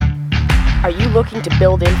Are you looking to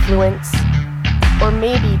build influence? Or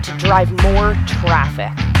maybe to drive more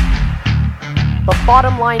traffic? But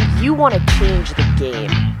bottom line, you want to change the game.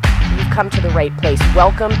 You've come to the right place.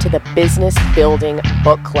 Welcome to the Business Building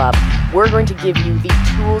Book Club. We're going to give you the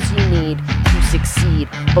tools you need to succeed,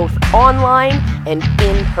 both online and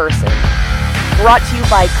in person. Brought to you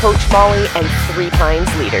by Coach Molly and Three Pines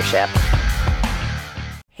Leadership.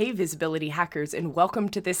 Hey, visibility hackers, and welcome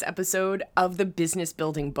to this episode of the Business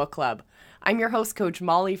Building Book Club. I'm your host, Coach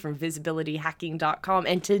Molly from visibilityhacking.com,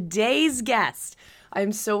 and today's guest,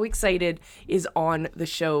 I'm so excited, is on the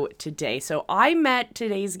show today. So I met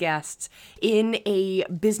today's guests in a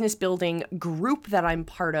business building group that I'm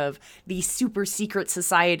part of, the super secret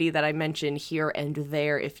society that I mentioned here and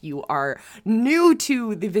there. If you are new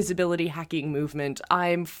to the visibility hacking movement,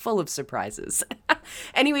 I'm full of surprises.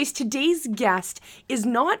 Anyways, today's guest is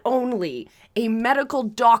not only a medical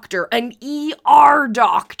doctor, an ER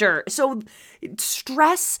doctor. So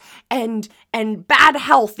stress and bad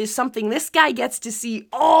health is something this guy gets to see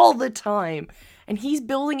all the time. And he's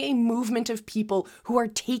building a movement of people who are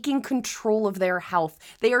taking control of their health.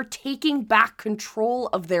 They are taking back control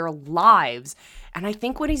of their lives. And I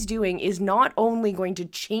think what he's doing is not only going to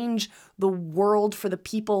change the world for the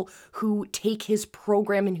people who take his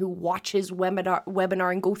program and who watch his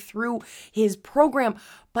webinar and go through his program,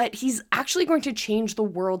 but he's actually going to change the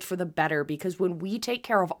world for the better, because when we take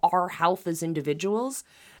care of our health as individuals,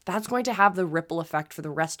 that's going to have the ripple effect for the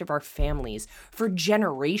rest of our families, for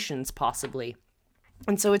generations possibly.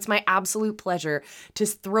 And so it's my absolute pleasure to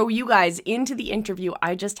throw you guys into the interview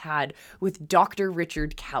I just had with Dr.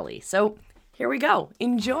 Richard Kelly. So here we go.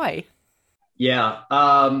 Enjoy. Yeah.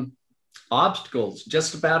 Obstacles,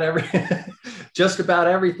 just about everything,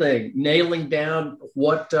 nailing down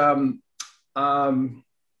what I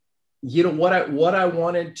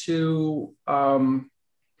wanted to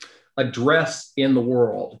address in the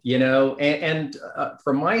world, and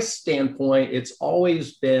from my standpoint, it's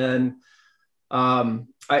always been,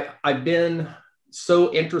 I've been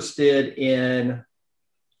so interested in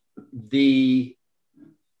the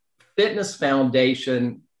fitness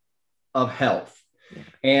foundation of health.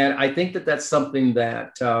 And I think that that's something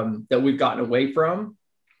that we've gotten away from.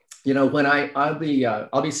 When I'll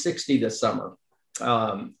be 60 this summer.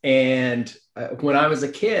 And when I was a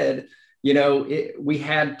kid, we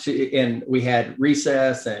had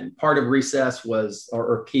recess, and part of recess was,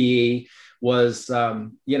 or PE was,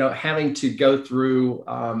 having to go through,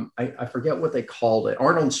 I forget what they called it.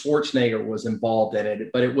 Arnold Schwarzenegger was involved in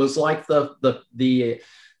it, but it was like the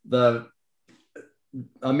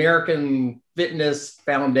American Fitness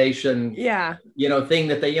Foundation, thing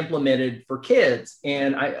that they implemented for kids.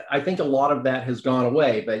 And I think a lot of that has gone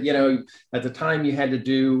away. But, at the time you had to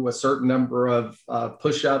do a certain number of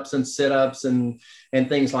push-ups and sit-ups and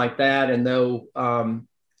things like that. And though, I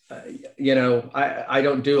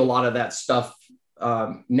don't do a lot of that stuff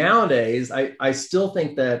nowadays, I still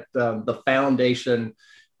think that the foundation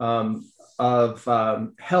of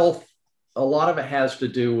health, a lot of it has to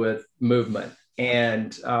do with movement.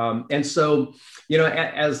 And so,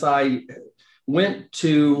 as I went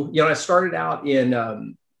to, I started out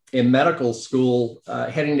in medical school,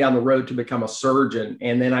 heading down the road to become a surgeon.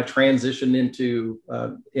 And then I transitioned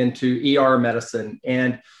into ER medicine.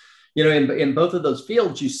 And, in both of those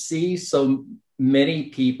fields, you see so many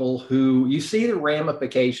people who, you see the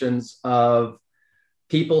ramifications of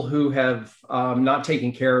people who have not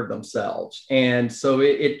taken care of themselves. And so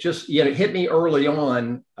it just, it hit me early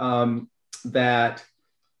on, that,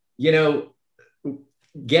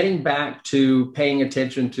 getting back to paying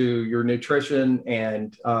attention to your nutrition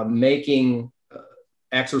and making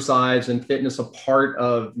exercise and fitness a part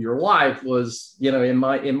of your life was, in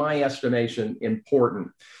my estimation, important.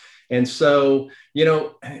 And so,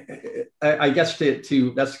 I guess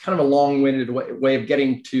to that's kind of a long-winded way of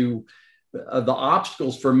getting to the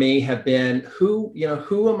obstacles for me have been who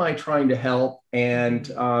am I trying to help? And,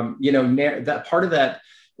 that part of that,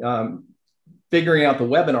 figuring out the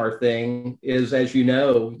webinar thing is, as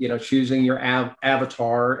choosing your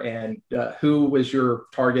avatar and who was your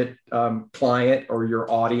target client or your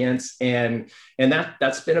audience. And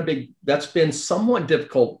that's been somewhat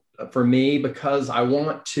difficult for me, because I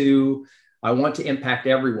want to impact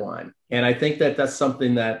everyone. And I think that that's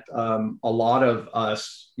something that a lot of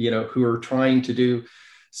us, who are trying to do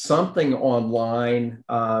something online,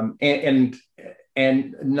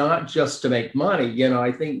 and not just to make money.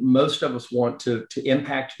 I think most of us want to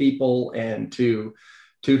impact people and to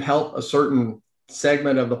help a certain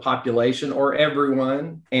segment of the population, or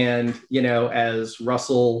everyone. And, as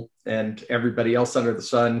Russell and everybody else under the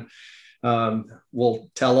sun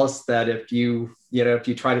will tell us, that if you if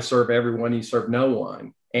you try to serve everyone, you serve no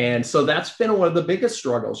one. And so that's been one of the biggest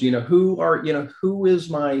struggles, who is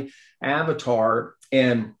my avatar?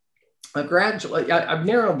 And I've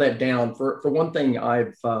narrowed that down. For one thing,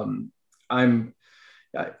 I've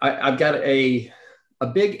got a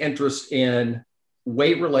big interest in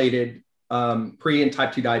weight-related pre and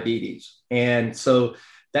type 2 diabetes. And so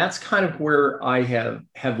that's kind of where I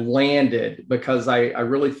have landed, because I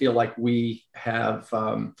really feel like we have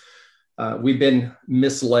we've been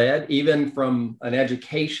misled, even from an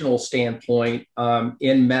educational standpoint,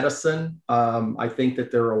 in medicine. I think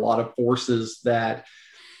that there are a lot of forces that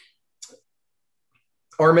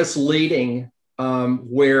are misleading,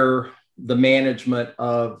 where the management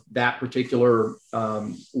of that particular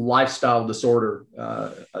lifestyle disorder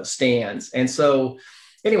stands. And so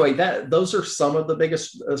anyway, those are some of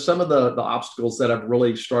the obstacles that I've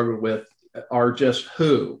really struggled with, are just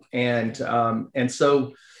who. And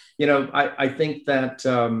so, I think that,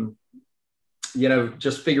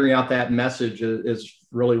 just figuring out that message is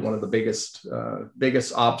really one of the biggest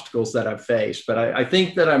obstacles that I've faced. But I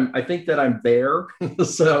think that I'm there.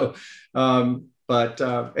 So,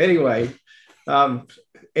 anyway,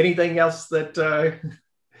 anything else that,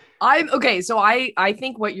 I'm okay. So I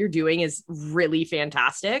think what you're doing is really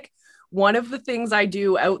fantastic. One of the things I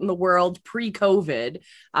do out in the world pre-COVID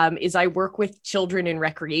is I work with children in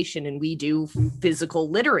recreation, and we do physical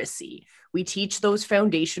literacy. We teach those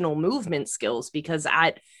foundational movement skills, because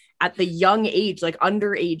at the young age, like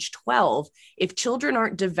under age 12, if children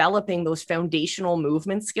aren't developing those foundational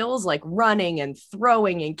movement skills, like running and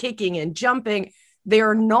throwing and kicking and jumping, they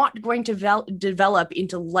are not going to develop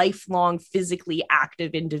into lifelong physically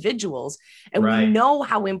active individuals. And Right. We know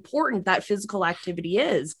how important that physical activity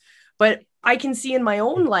is. But I can see in my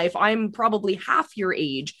own life, I'm probably half your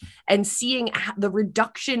age, and seeing the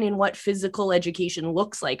reduction in what physical education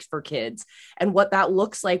looks like for kids, and what that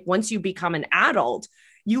looks like once you become an adult.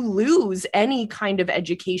 You lose any kind of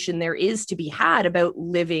education there is to be had about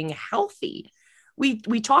living healthy.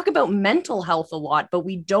 We talk about mental health a lot, but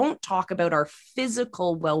we don't talk about our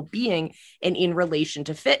physical well-being and in relation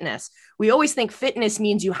to fitness. We always think fitness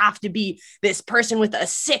means you have to be this person with a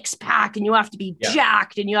six-pack, and you have to be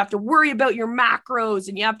jacked, and you have to worry about your macros,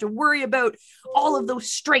 and you have to worry about all of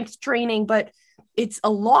those strength training. But it's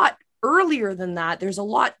a lot earlier than that. There's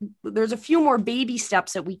a few more baby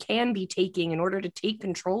steps that we can be taking in order to take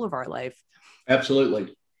control of our life.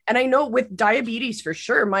 Absolutely. And I know with diabetes, for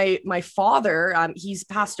sure, my father, he's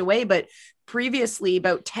passed away, but previously,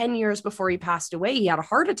 about 10 years before he passed away, he had a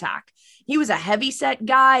heart attack. He was a heavyset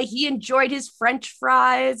guy. He enjoyed his French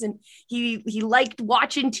fries, and he liked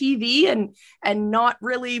watching TV and not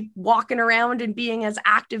really walking around and being as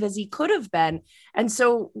active as he could have been. And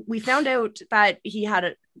so we found out that he had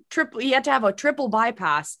to have a triple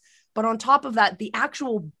bypass. But on top of that, the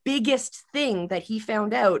actual biggest thing that he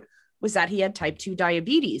found out was that he had type 2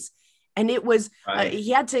 diabetes. And it was, Right. He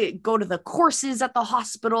had to go to the courses at the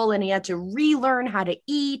hospital, and he had to relearn how to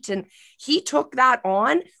eat. And he took that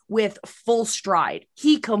on with full stride.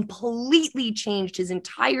 He completely changed his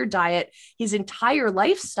entire diet, his entire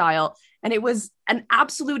lifestyle. And it was an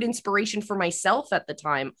absolute inspiration for myself at the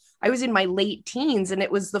time. I was in my late teens, and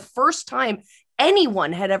it was the first time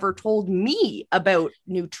anyone had ever told me about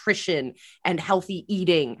nutrition and healthy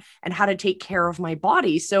eating and how to take care of my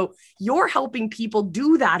body. So you're helping people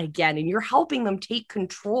do that again, and you're helping them take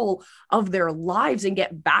control of their lives and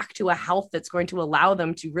get back to a health that's going to allow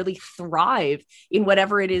them to really thrive in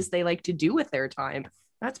whatever it is they like to do with their time.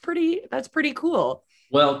 That's pretty cool.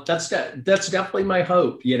 Well, that's definitely my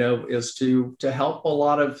hope, is to help a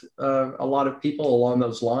lot of people along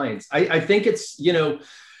those lines. I think it's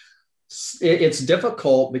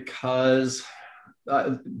difficult because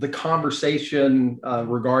the conversation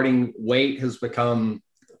regarding weight has become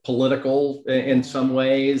political in some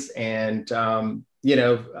ways, and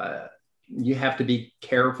you have to be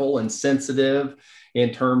careful and sensitive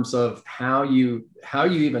in terms of how you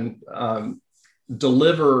even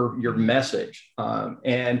deliver your message,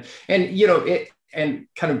 and kind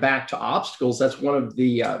of back to obstacles. That's one of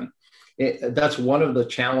the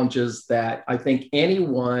challenges that I think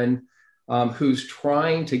anyone who's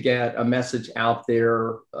trying to get a message out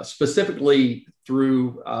there, specifically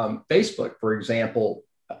through Facebook, for example,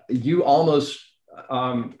 you almost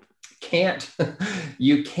can't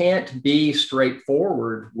be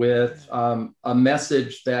straightforward with a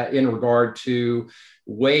message that in regard to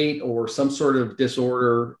weight or some sort of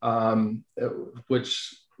disorder,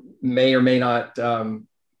 which may or may not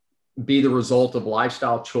be the result of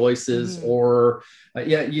lifestyle choices, or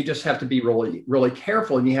you just have to be really, really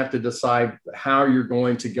careful, and you have to decide how you're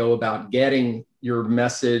going to go about getting your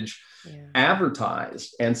message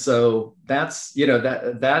advertised. And so that's, you know,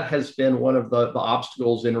 that has been one of the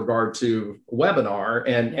obstacles in regard to webinar.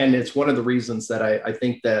 And it's one of the reasons that I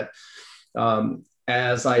think that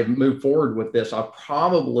as I move forward with this, I'll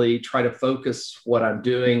probably try to focus what I'm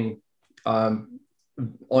doing on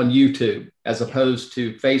YouTube as opposed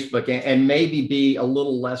to Facebook, and maybe be a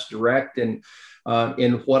little less direct in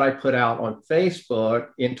what I put out on Facebook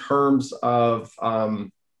in terms of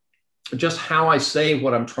just how I say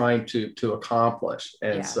what I'm trying to accomplish.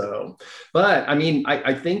 And so, but I mean,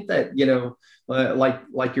 I think that, you know,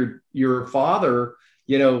 like your father,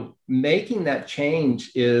 you know, making that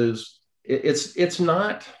change it's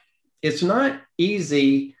not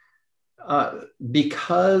easy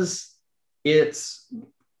because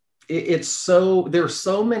it's so, there's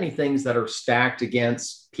so many things that are stacked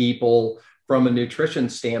against people from a nutrition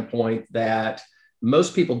standpoint that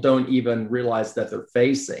most people don't even realize that they're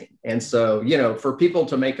facing. And so, you know, for people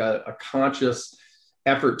to make a conscious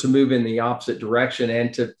effort to move in the opposite direction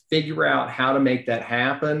and to figure out how to make that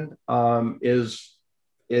happen is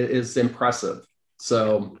impressive.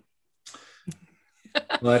 So,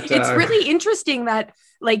 but it's really interesting that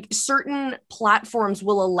like certain platforms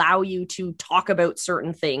will allow you to talk about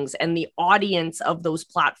certain things, and the audience of those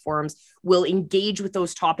platforms will engage with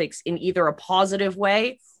those topics in either a positive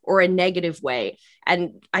way or a negative way.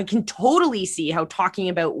 And I can totally see how talking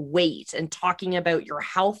about weight and talking about your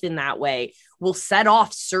health in that way will set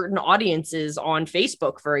off certain audiences on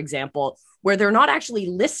Facebook, for example, where they're not actually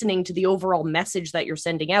listening to the overall message that you're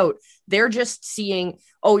sending out. They're just seeing,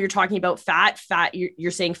 oh, you're talking about fat, you're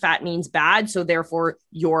saying fat means bad, so therefore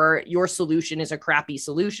your solution is a crappy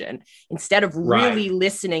solution, instead of really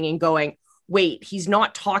listening and going, wait, he's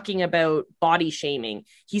not talking about body shaming.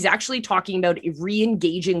 He's actually talking about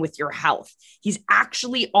re-engaging with your health. He's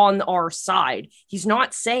actually on our side. He's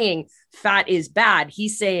not saying fat is bad.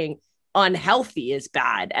 He's saying unhealthy is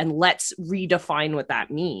bad. And let's redefine what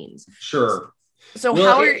that means. Sure. So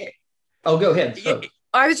go ahead. So.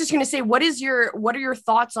 I was just going to say, what are your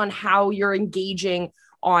thoughts on how you're engaging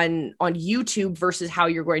on YouTube versus how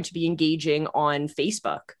you're going to be engaging on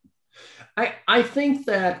Facebook? I think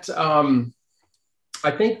that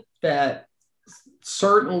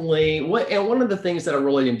certainly, and one of the things that I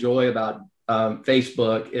really enjoy about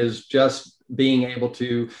Facebook is just being able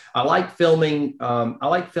to. I like filming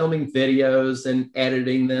videos and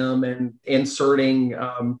editing them and inserting,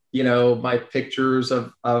 my pictures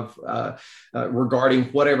of regarding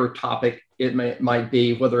whatever topic it might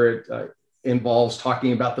be, whether it involves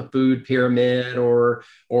talking about the food pyramid or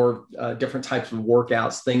different types of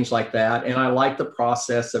workouts, things like that. And I like the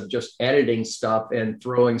process of just editing stuff and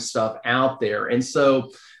throwing stuff out there. And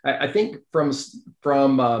so I think from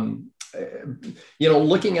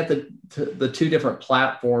looking at the two different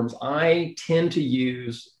platforms, I tend to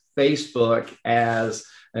use Facebook as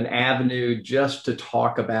an avenue just to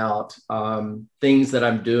talk about things that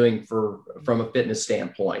I'm doing from a fitness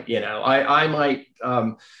standpoint. You know, I might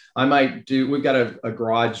do, we've got a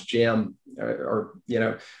garage gym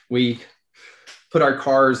we put our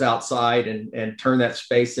cars outside and turn that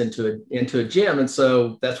space into a gym. And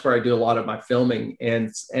so that's where I do a lot of my filming. And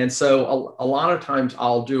so a lot of times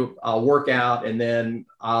I'll work out, and then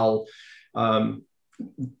I'll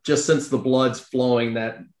just, since the blood's flowing,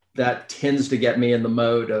 that tends to get me in the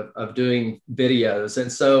mode of doing videos.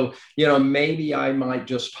 And so, maybe I might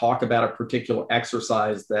just talk about a particular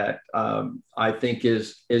exercise that I think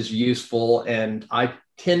is useful. And I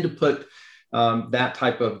tend to put that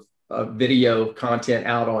type of video content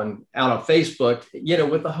out on Facebook,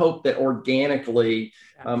 with the hope that organically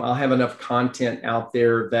I'll have enough content out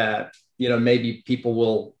there that, maybe people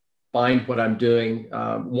will find what I'm doing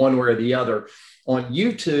one way or the other. On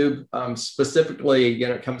YouTube, specifically,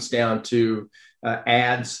 it comes down to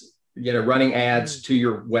ads, running ads to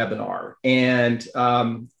your webinar. And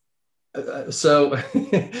one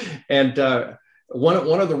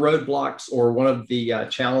of the roadblocks, or one of the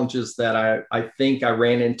challenges that I think I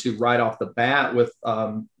ran into right off the bat with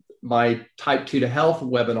my Type 2 to Health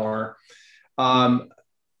webinar,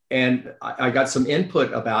 and I got some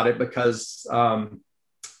input about it because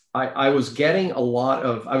I was getting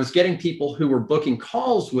getting people who were booking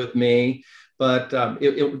calls with me, but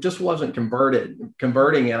it just wasn't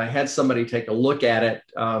converting. And I had somebody take a look at it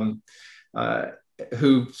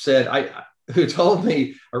who told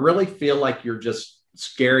me, I really feel like you're just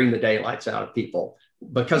scaring the daylights out of people,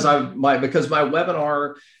 because my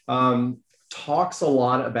webinar talks a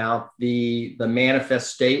lot about the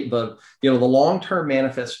long-term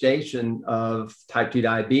manifestation of type 2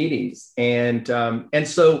 diabetes. And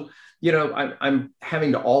so, I'm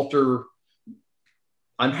having to alter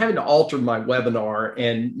I'm having to alter my webinar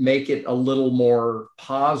and make it a little more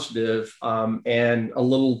positive, and a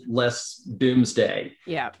little less doomsday.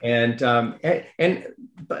 Yeah.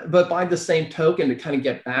 But by the same token, to kind of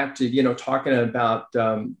get back to, talking about,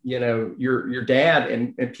 your dad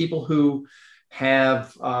and people who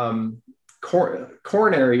have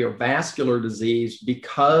coronary or vascular disease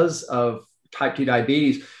because of type 2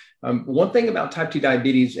 diabetes. One thing about type 2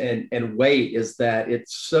 diabetes and weight is that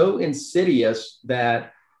it's so insidious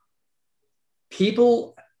that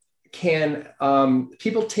people tend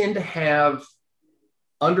to have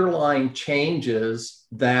underlying changes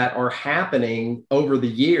that are happening over the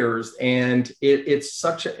years. And it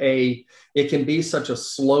can be such a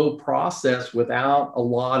slow process without a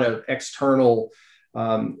lot of external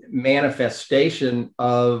manifestation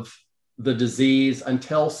of the disease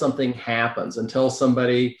until something happens, until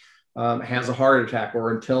somebody has a heart attack,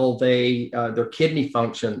 or until their kidney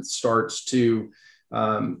function starts to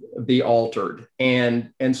be altered.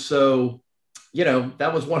 And so,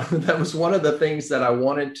 that was one of the things that I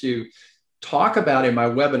wanted to talk about in my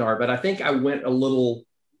webinar, but I think I went a little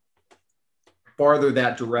farther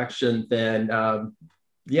that direction than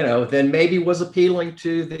maybe was appealing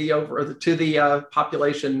to the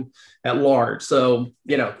population at large. So,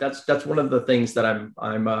 that's one of the things that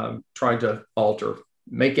I'm trying to alter.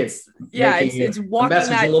 It's walking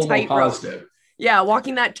that a little more positive. Yeah,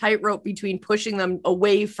 walking that tightrope between pushing them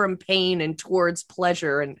away from pain and towards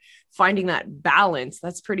pleasure and finding that balance.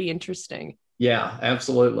 That's pretty interesting. Yeah,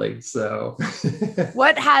 absolutely. So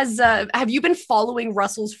have you been following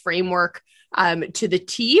Russell's framework to the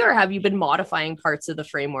T, or have you been modifying parts of the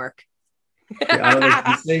framework?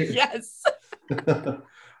 Yes.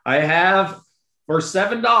 I have for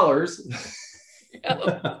 $7.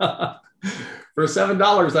 For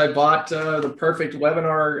 $7, I bought the perfect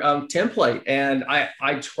webinar template, and I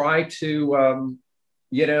try to,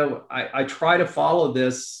 I try to follow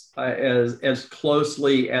this as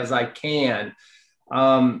closely as I can.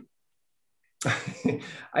 I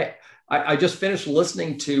just finished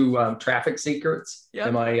listening to Traffic Secrets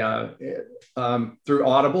through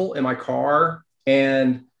Audible in my car,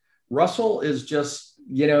 and Russell is just,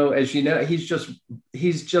 as you know, he's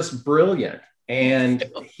just brilliant. And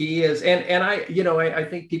he is, and I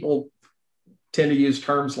think people tend to use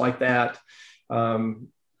terms like that.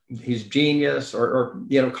 He's genius, or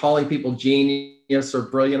calling people genius or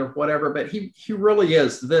brilliant or whatever, but he really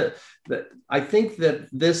is. I think that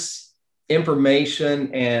this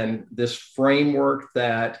information and this framework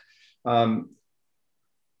that the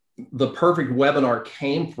perfect webinar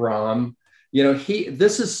came from,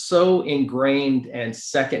 this is so ingrained and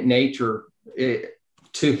second nature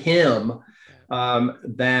to him.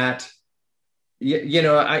 That,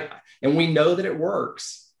 and we know that it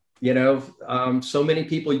works, so many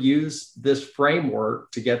people use this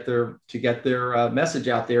framework to get their message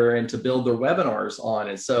out there and to build their webinars on.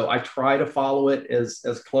 And so I try to follow it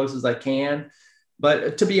as close as I can,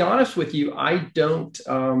 but to be honest with you, I don't,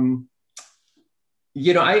 I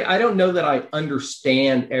don't know that I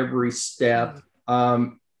understand every step,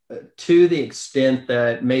 to the extent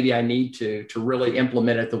that maybe I need to really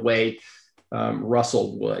implement it the way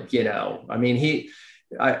Russell would. I mean,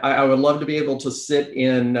 I would love to be able to sit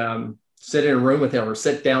in a room with him or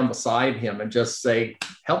sit down beside him and just say,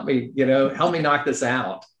 help me knock this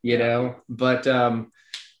out, but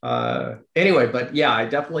anyway, but yeah, I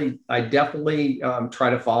definitely try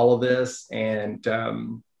to follow this, and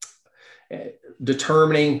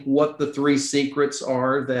determining what the 3 secrets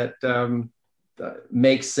are that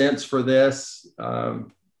make sense for this.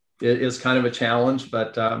 It is kind of a challenge,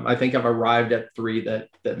 but I think I've arrived at 3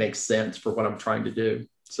 that makes sense for what I'm trying to do.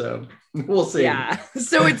 So we'll see. Yeah.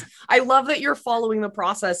 So I love that you're following the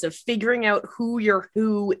process of figuring out who your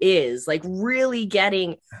who is, like really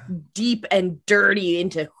getting deep and dirty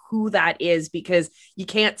into who that is, because you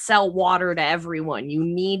can't sell water to everyone. You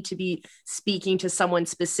need to be speaking to someone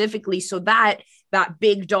specifically so that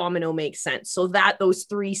big domino makes sense, so that those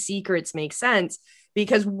 3 secrets make sense.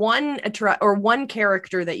 Because one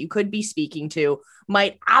character that you could be speaking to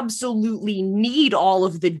might absolutely need all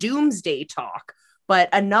of the doomsday talk, but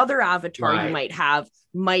another avatar you might have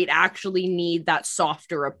might actually need that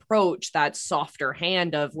softer approach, that softer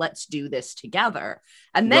hand of let's do this together.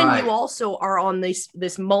 And then you also are on this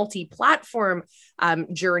multi-platform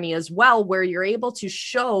journey as well, where you're able to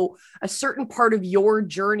show a certain part of your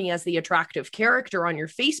journey as the attractive character on your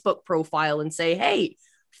Facebook profile and say, hey,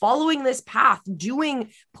 following this path,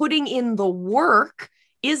 putting in the work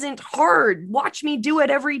isn't hard. Watch me do it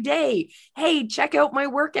every day. Hey, check out my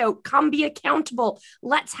workout. Come be accountable.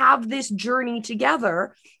 Let's have this journey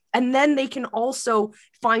together. And then they can also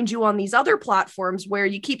find you on these other platforms where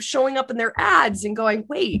you keep showing up in their ads and going,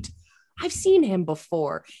 wait, I've seen him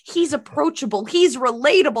before. He's approachable. He's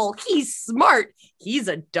relatable. He's smart. He's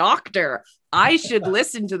a doctor. I should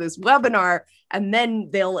listen to this webinar. And then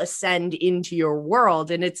they'll ascend into your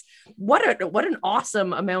world. And it's what an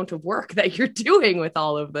awesome amount of work that you're doing with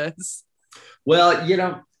all of this. Well,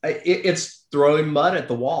 it's throwing mud at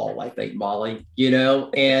the wall, I think, Molly,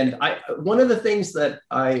 and one of the things that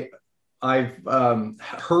I've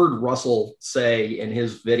heard Russell say in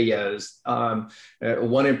his videos,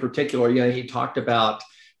 one in particular, he talked about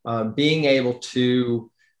being able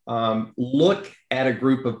to look at a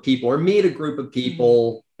group of people or meet a group of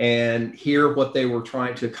people and hear what they were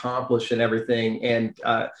trying to accomplish and everything. And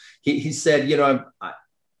he said,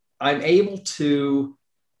 I'm able to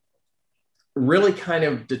really kind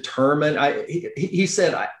of determine, he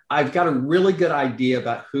said, I've got a really good idea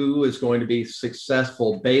about who is going to be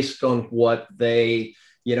successful based on what they,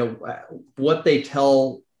 what they're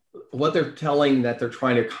telling that they're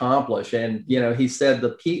trying to accomplish. And, he said,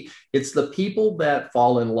 it's the people that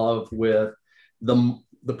fall in love with the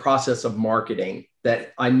process of marketing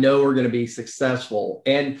that I know are going to be successful.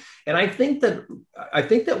 And I think that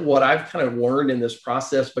what I've kind of learned in this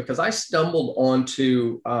process, because I stumbled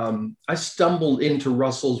into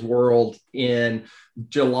Russell's world in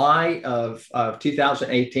July of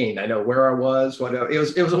 2018. I know where I was.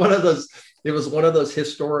 It was one of those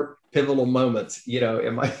historic pivotal moments,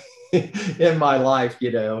 in my in my life,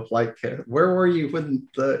 like where were you when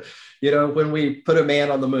when we put a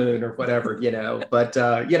man on the moon or whatever, but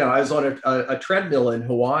I was on a treadmill in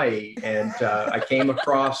Hawaii, and I came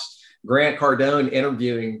across Grant Cardone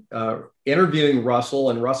interviewing Russell,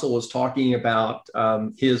 and Russell was talking about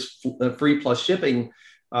his free plus shipping,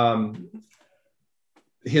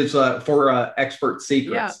 his for Expert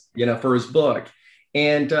Secrets, for his book.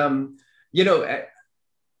 And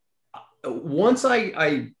once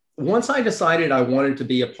I decided I wanted to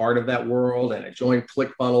be a part of that world, and I joined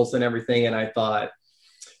ClickFunnels and everything, and I thought,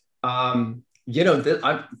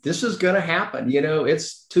 this is going to happen.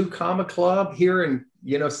 It's 2 Comma Club here in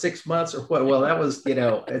 6 months or what. Well, that was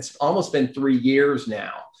it's almost been 3 years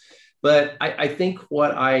now. But I think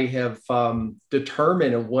what I have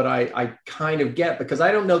determined and what I kind of get, because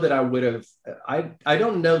I don't know that I would have, I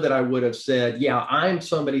don't know that I would have said, yeah, I'm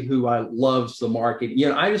somebody who loves the market.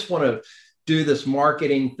 I just want to do this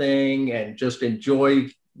marketing thing and just enjoy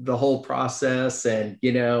the whole process and,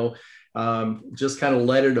 just kind of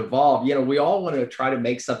let it evolve. We all want to try to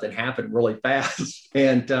make something happen really fast.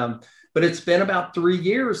 And, but it's been about 3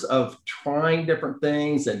 years of trying different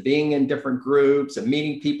things and being in different groups and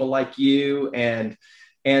meeting people like you. And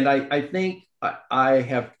I think I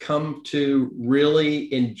have come to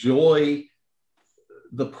really enjoy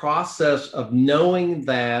the process of knowing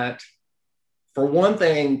that, for one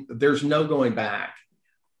thing, there's no going back.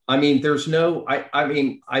 I mean,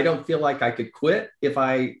 I don't feel like I could quit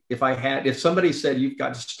if somebody said, you've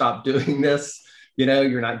got to stop doing this,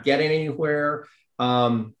 you're not getting anywhere.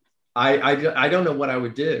 I don't know what I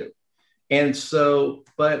would do. And so,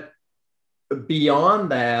 but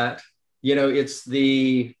beyond that, it's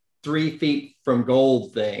the 3 feet from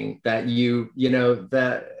gold thing that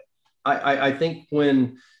that I think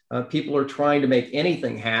when people are trying to make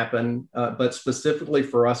anything happen, but specifically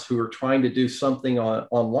for us who are trying to do something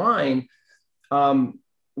online,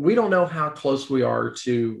 we don't know how close we are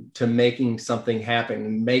to making something happen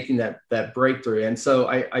and making that breakthrough. And so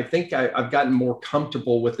I think I've gotten more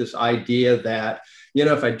comfortable with this idea that,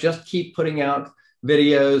 if I just keep putting out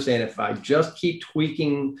videos, and if I just keep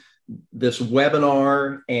tweaking this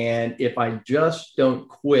webinar, and if I just don't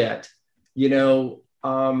quit,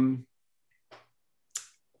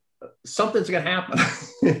 something's going to happen.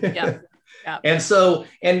 Yeah. Yeah. And so,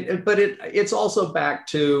 but it's also back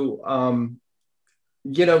to,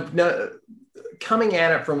 coming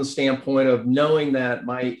at it from a standpoint of knowing that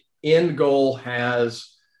my end goal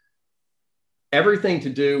has everything to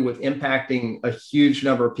do with impacting a huge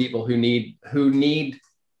number of people who need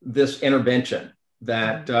this intervention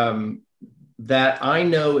that, that I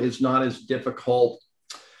know is not as difficult.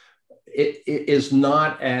 It is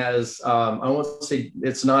not as, I won't say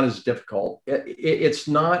it's not as difficult. It's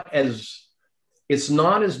not as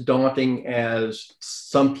daunting as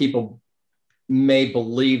some people may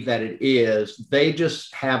believe that it is. They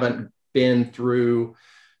just haven't been through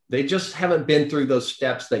those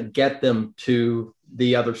steps that get them to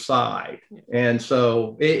the other side. And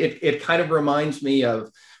so it kind of reminds me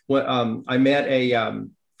of what I met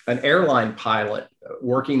an airline pilot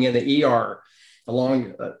working in the ER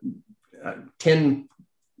along 10,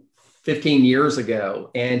 15 years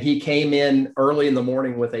ago, and he came in early in the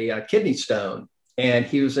morning with a kidney stone, and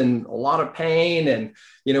he was in a lot of pain. And,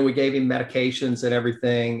 we gave him medications and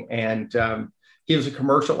everything. And he was a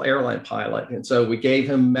commercial airline pilot. And so we gave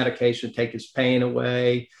him medication to take his pain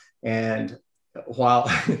away. And while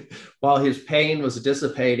his pain was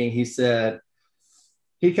dissipating, he said,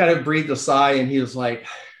 he kind of breathed a sigh, and he was like,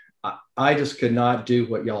 I just could not do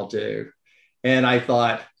what y'all do. And I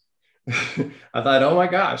thought, oh my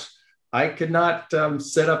gosh, I could not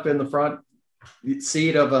sit up in the front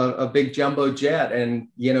seat of a big jumbo jet and,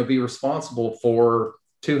 be responsible for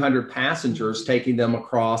 200 passengers, taking them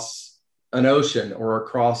across an ocean or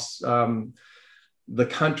across the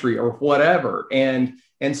country or whatever. And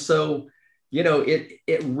so,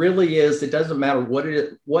 it really is, it doesn't matter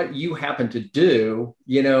what you happen to do,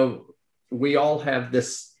 we all have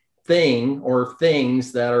this thing or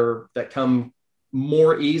things that come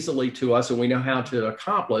more easily to us, and we know how to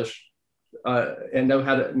accomplish and know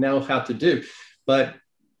how to do. But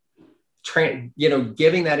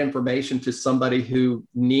giving that information to somebody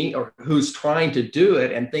who's trying to do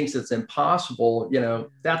it and thinks it's impossible,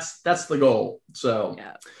 that's the goal. So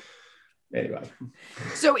yeah. Anyway.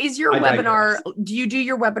 So is your webinar, do you do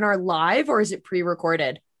your webinar live, or is it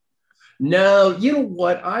pre-recorded? No, you know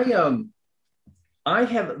what? I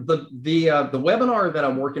have the webinar that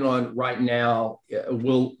I'm working on right now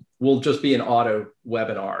will just be an auto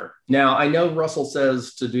webinar. Now, I know Russell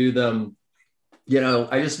says to do them,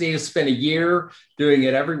 I just need to spend a year doing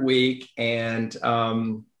it every week. And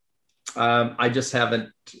I just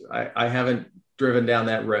haven't driven down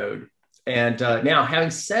that road. And now,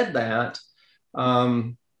 having said that,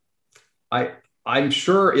 I'm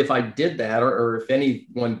sure if I did that, or if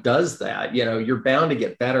anyone does that, you're bound to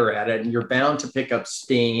get better at it, and you're bound to pick up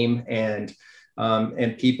steam, and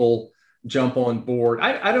people jump on board.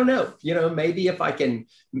 I don't know, maybe if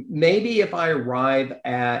I arrive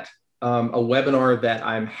at a webinar that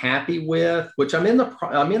I'm happy with, which I'm in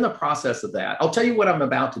the process of that. I'll tell you what I'm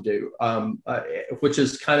about to do, which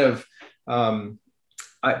is kind of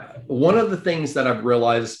one of the things that I've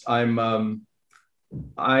realized I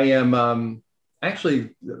am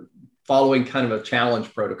actually following kind of a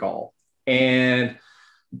challenge protocol. And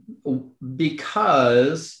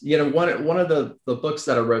because, one of the books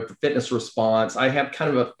that I wrote, The Fitness Response, I have kind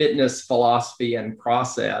of a fitness philosophy and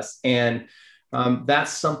process. And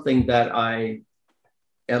that's something that I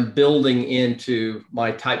am building into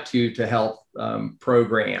my Type 2 to Health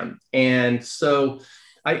program. And so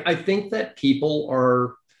I think that people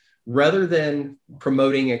are, rather than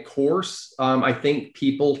promoting a course, I think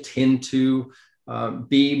people tend to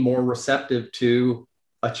be more receptive to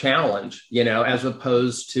a challenge, as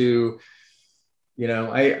opposed to,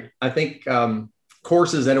 I think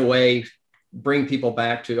courses in a way bring people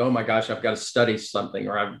back to, oh my gosh, I've got to study something,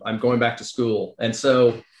 or I'm going back to school. And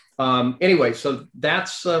so anyway, so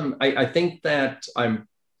that's, I think that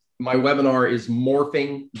my webinar is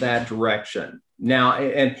morphing that direction now.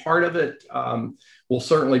 And part of it will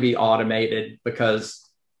certainly be automated, because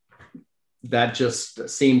that just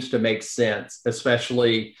seems to make sense,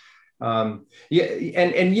 especially, one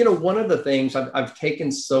of the things I've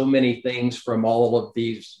taken so many things from all of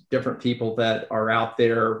these different people that are out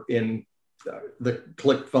there in the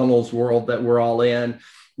ClickFunnels world that we're all in,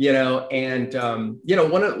 and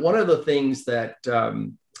one of the things that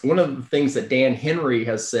Dan Henry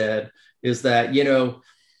has said is that,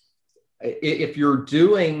 if you're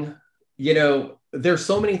doing, there's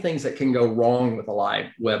so many things that can go wrong with a live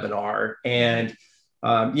webinar. And,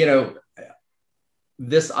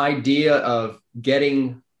 this idea of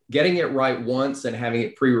getting it right once and having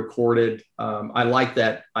it pre-recorded, I like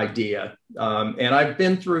that idea. And I've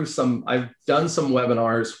done some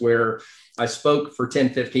webinars where I spoke for 10,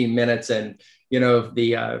 15 minutes, and,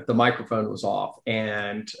 the microphone was off,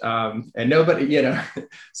 and nobody,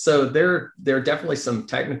 so there are definitely some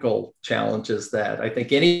technical challenges that I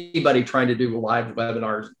think anybody trying to do live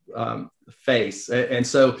webinars face. And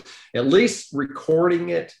so at least recording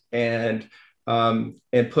it and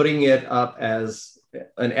putting it up as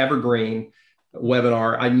an evergreen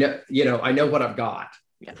webinar, I know what I've got.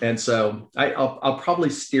 Yeah. And so I'll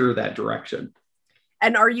probably steer that direction.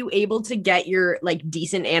 And are you able to get your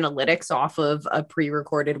decent analytics off of a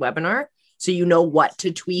pre-recorded webinar, so you know what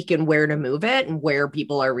to tweak and where to move it and where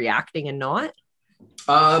people are reacting and not?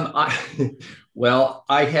 Well,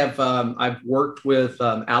 I have, I've worked with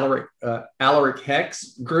Alaric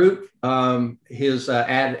Heck's group, his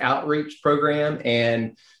ad outreach program,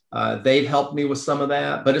 and they've helped me with some of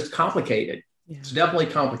that, but it's complicated. Yeah. It's definitely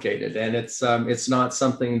complicated. And it's not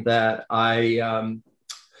something that I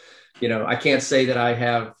can't say that I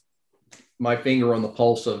have my finger on the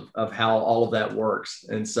pulse of how all of that works.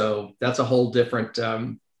 And so that's a whole different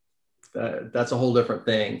thing.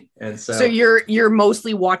 And so you're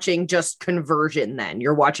mostly watching just conversion then.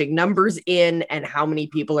 You're watching numbers in and how many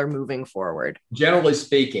people are moving forward. Generally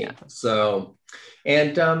speaking. So,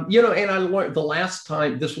 and, and I learned the last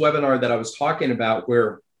time this webinar that I was talking about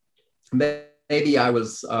where maybe I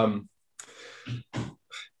was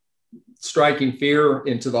striking fear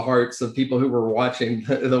into the hearts of people who were watching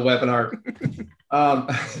the webinar.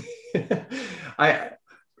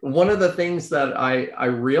 One of the things that I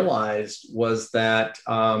realized was that,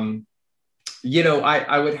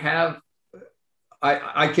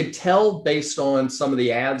 I could tell based on some of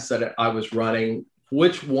the ads that I was running,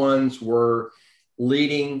 which ones were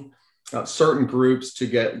leading certain groups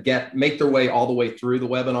to make their way all the way through the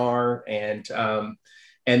webinar.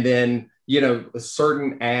 And then,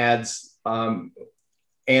 certain ads,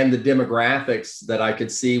 and the demographics that I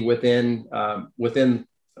could see within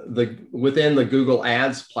the Google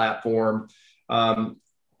Ads platform,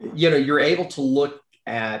 you're able to look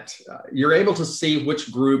at, you're able to see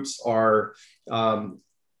which groups are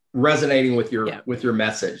resonating with your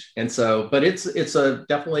message. And so, but it's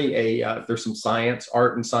definitely there's some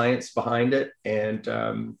art and science behind it. And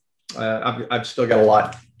I've still got a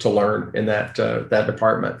lot to learn in that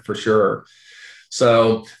department for sure.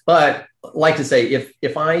 So, but like to say,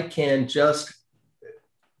 if I can just,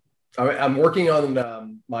 I'm working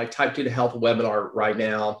on my Type 2 to Health webinar right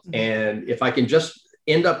now. And if I can just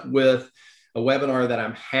end up with a webinar that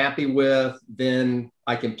I'm happy with, then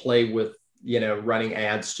I can play with, running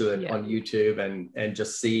ads to it on YouTube and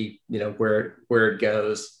just see, where it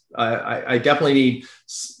goes. I definitely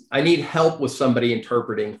need help with somebody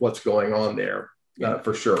interpreting what's going on there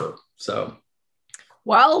for sure. So.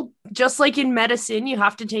 Well, just like in medicine, you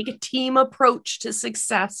have to take a team approach to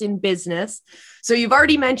success in business. So you've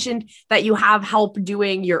already mentioned that you have help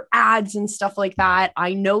doing your ads and stuff like that.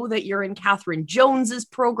 I know that you're in Catherine Jones's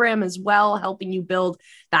program as well, helping you build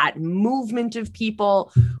that movement of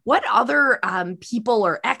people. What other people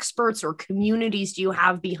or experts or communities do you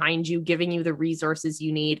have behind you, giving you the resources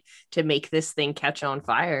you need to make this thing catch on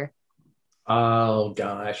fire? Oh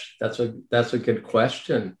gosh, that's a good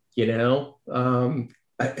question. I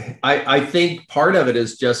think part of it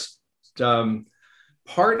is just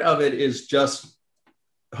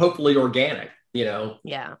hopefully organic,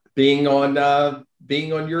 being on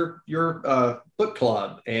your book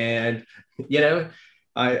club, and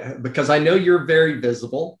because I know you're very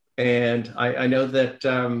visible, and I know that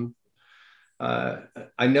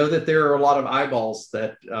there are a lot of eyeballs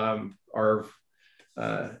that are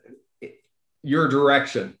your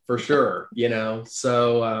direction for sure,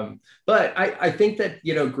 so but I think that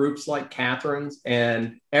groups like Catherine's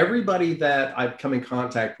and everybody that I've come in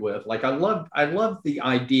contact with, like I love the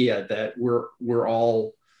idea that we're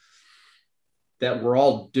all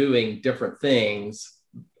doing different things,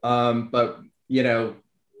 but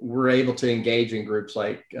we're able to engage in groups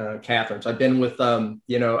like Catherine's. I've been with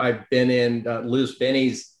I've been in Liz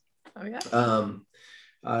Benny's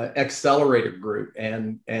accelerator group,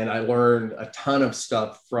 and I learned a ton of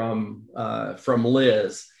stuff from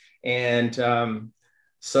Liz, and and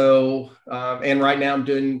right now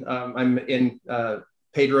I'm in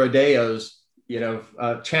Pedro Deo's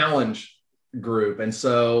challenge group, and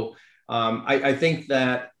so I think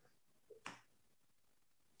that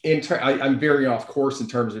I'm veering off course in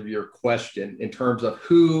terms of your question, in terms of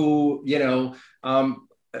who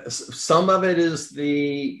some of it is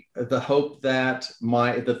the hope that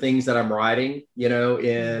the things that I'm writing,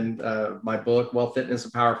 in my book, Wealth, Fitness,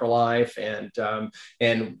 and Power for Life, and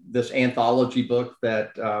this anthology book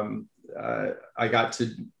that I got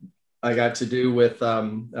to do with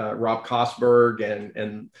Rob Kosberg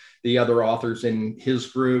and the other authors in his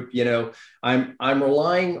group. I'm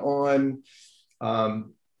relying on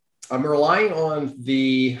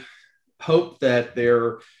the hope that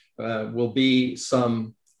there will be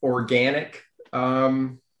some organic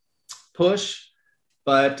push,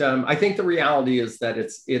 but I think the reality is that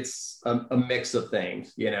it's a mix of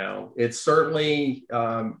things. It's certainly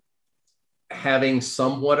having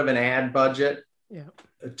somewhat of an ad budget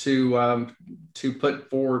to put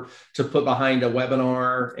behind a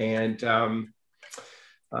webinar, and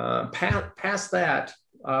past that,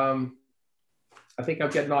 I think I'm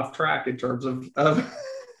getting off track in terms of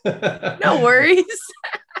No worries.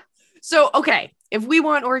 So, okay, if we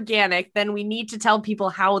want organic, then we need to tell people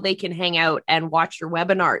how they can hang out and watch your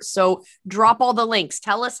webinars. So drop all the links.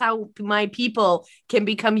 Tell us how my people can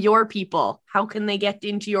become your people. How can they get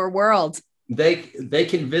into your world? They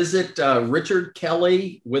can visit Richard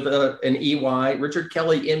Kelly with an EY,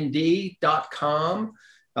 richardkellymd.com.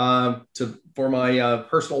 for my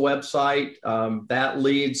personal website. That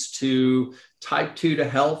leads to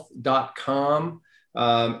type2tohealth.com.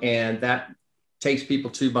 And that takes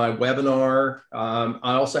people to my webinar. I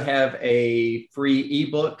also have a free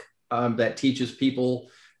ebook that teaches people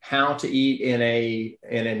how to eat in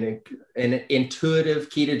an intuitive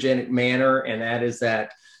ketogenic manner. And that is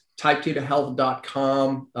at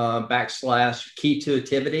type2tohealth.com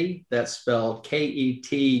 /ketoativity. That's spelled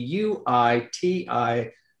KETUITIVITY,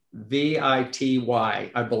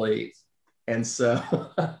 I believe. And so,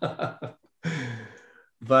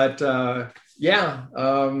 but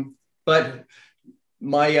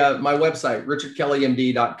my website,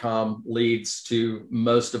 richardkellymd.com, leads to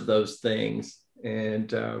most of those things.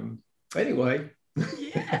 And anyway.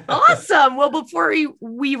 Yeah, awesome. Well, before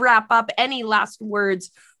we wrap up, any last words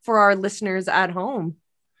for our listeners at home?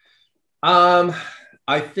 I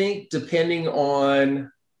think depending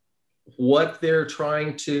on what they're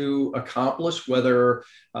trying to accomplish, whether,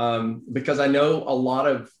 because I know a lot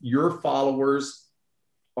of your followers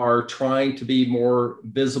are trying to be more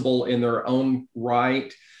visible in their own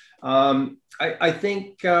right. I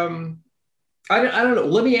think, I don't know.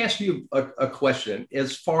 Let me ask you a question.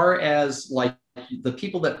 As far as like the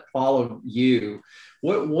people that follow you,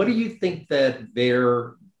 what do you think that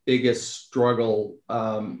their biggest struggle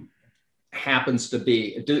happens to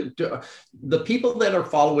be? Do the people that are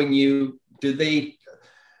following you, do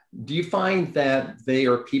you find that they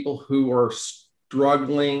are people who are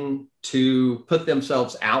struggling to put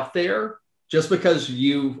themselves out there just because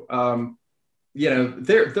they're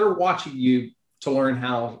watching you to learn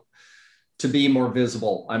how to be more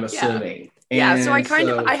visible, I'm assuming. Yeah. So I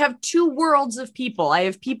have two worlds of people. I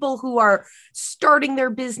have people who are starting their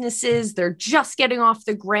businesses. They're just getting off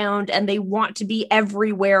the ground and they want to be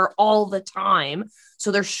everywhere all the time.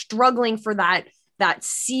 So they're struggling for that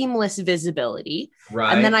seamless visibility.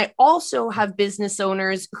 Right. And then I also have business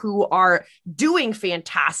owners who are doing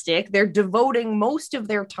fantastic. They're devoting most of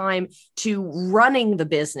their time to running the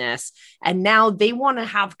business. And now they want to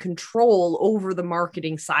have control over the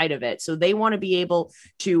marketing side of it. So they want to be able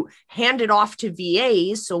to hand it off to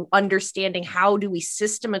VAs. So understanding how do we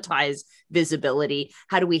systematize visibility?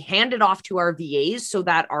 How do we hand it off to our VAs so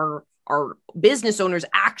that our business owners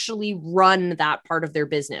actually run that part of their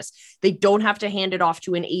business? They don't have to hand it off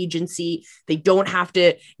to an agency. They don't have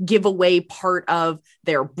to give away part of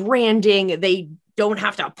their branding. They don't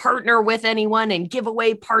have to partner with anyone and give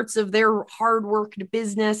away parts of their hard worked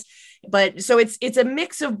business. But so it's a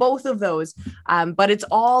mix of both of those. But it's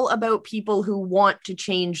all about people who want to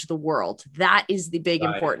change the world. That is the big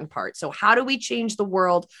important part. So how do we change the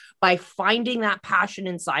world? By finding that passion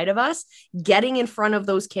inside of us, getting in front of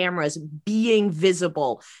those cameras, being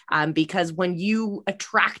visible. Because when you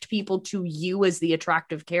attract people to you as the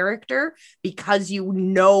attractive character, because you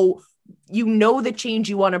know the change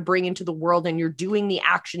you want to bring into the world and you're doing the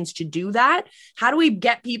actions to do that. How do we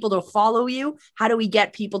get people to follow you? How do we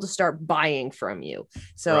get people to start buying from you?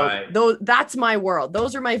 So that's my world.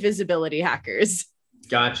 Those are my visibility hackers.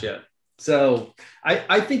 Gotcha. So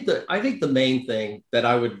I think the main thing that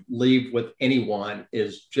I would leave with anyone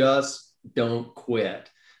is just don't quit,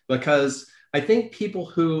 because I think people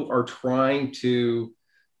who are trying to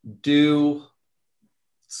do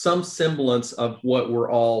some semblance of what we're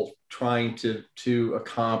all trying to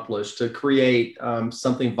accomplish, to create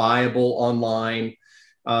something viable online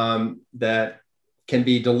that can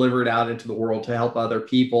be delivered out into the world to help other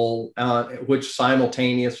people, which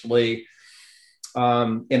simultaneously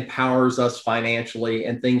empowers us financially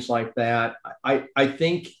and things like that. I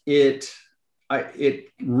think it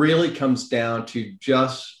really comes down to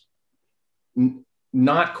just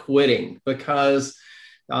not quitting, because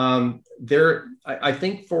I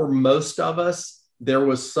think for most of us, there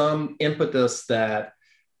was some impetus that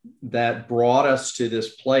brought us to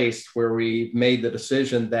this place where we made the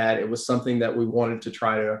decision that it was something that we wanted to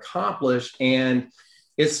try to accomplish. And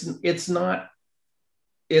it's not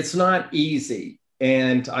easy.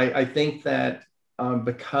 And I think that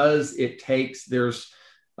because there's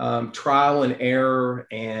trial and error,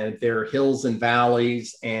 and there are hills and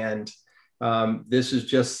valleys, and this is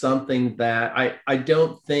just something that I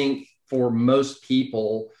don't think for most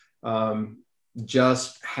people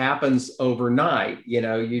just happens overnight.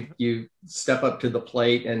 You step up to the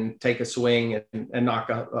plate and take a swing and knock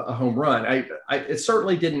a home run. It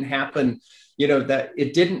certainly didn't happen, that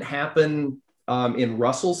it didn't happen in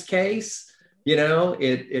Russell's case.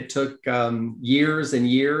 It took years and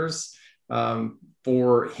years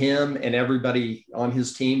for him and everybody on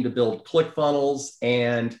his team to build ClickFunnels.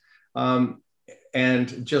 And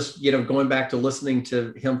and just, going back to listening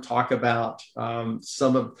to him talk about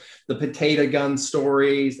some of the potato gun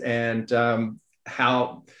stories, and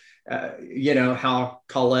how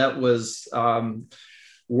Colette was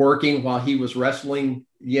working while he was wrestling,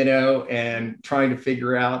 and trying to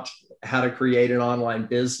figure out how to create an online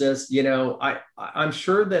business. I'm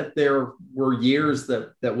sure that there were years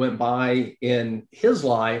that went by in his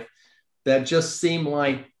life that just seemed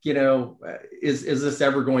like, is this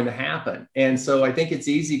ever going to happen? And so I think it's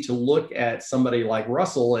easy to look at somebody like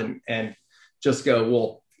Russell and just go,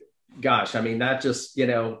 well, gosh, I mean, that just,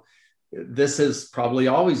 this has probably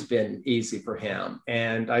always been easy for him.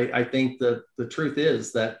 And I think that the truth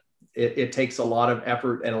is that it takes a lot of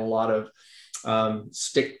effort and a lot of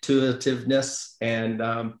stick-to-itiveness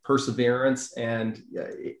and perseverance. And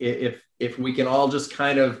if we can all just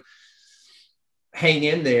kind of hang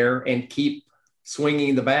in there and keep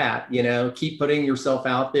swinging the bat, keep putting yourself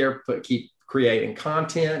out there, keep creating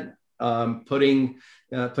content, putting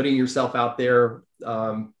yourself out there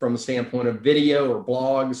from a standpoint of video or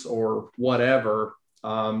blogs or whatever,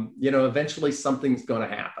 eventually something's going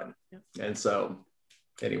to happen. And so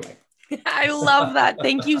anyway. I love that.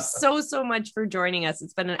 Thank you so much for joining us.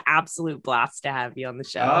 It's been an absolute blast to have you on the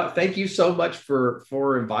show. Thank you so much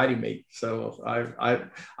for inviting me. So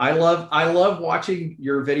I love watching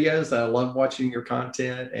your videos. I love watching your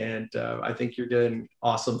content, and I think you're doing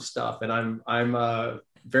awesome stuff. And I'm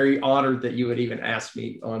very honored that you would even ask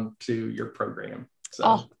me onto your program. So.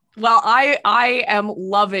 Oh, well, I am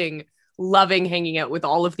loving hanging out with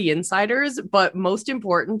all of the insiders, but most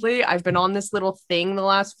importantly, I've been on this little thing the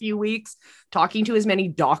last few weeks, talking to as many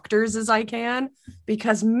doctors as I can,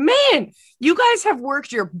 because man, you guys have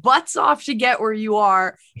worked your butts off to get where you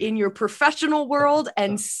are in your professional world,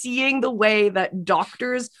 and seeing the way that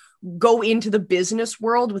doctors go into the business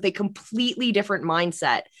world with a completely different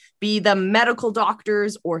mindset, be them medical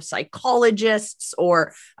doctors or psychologists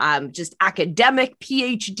or just academic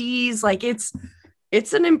PhDs. Like it's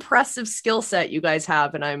an impressive skill set you guys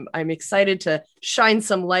have, and I'm excited to shine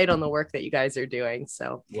some light on the work that you guys are doing.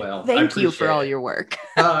 So, well, thank you for all your work.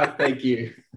 Thank you.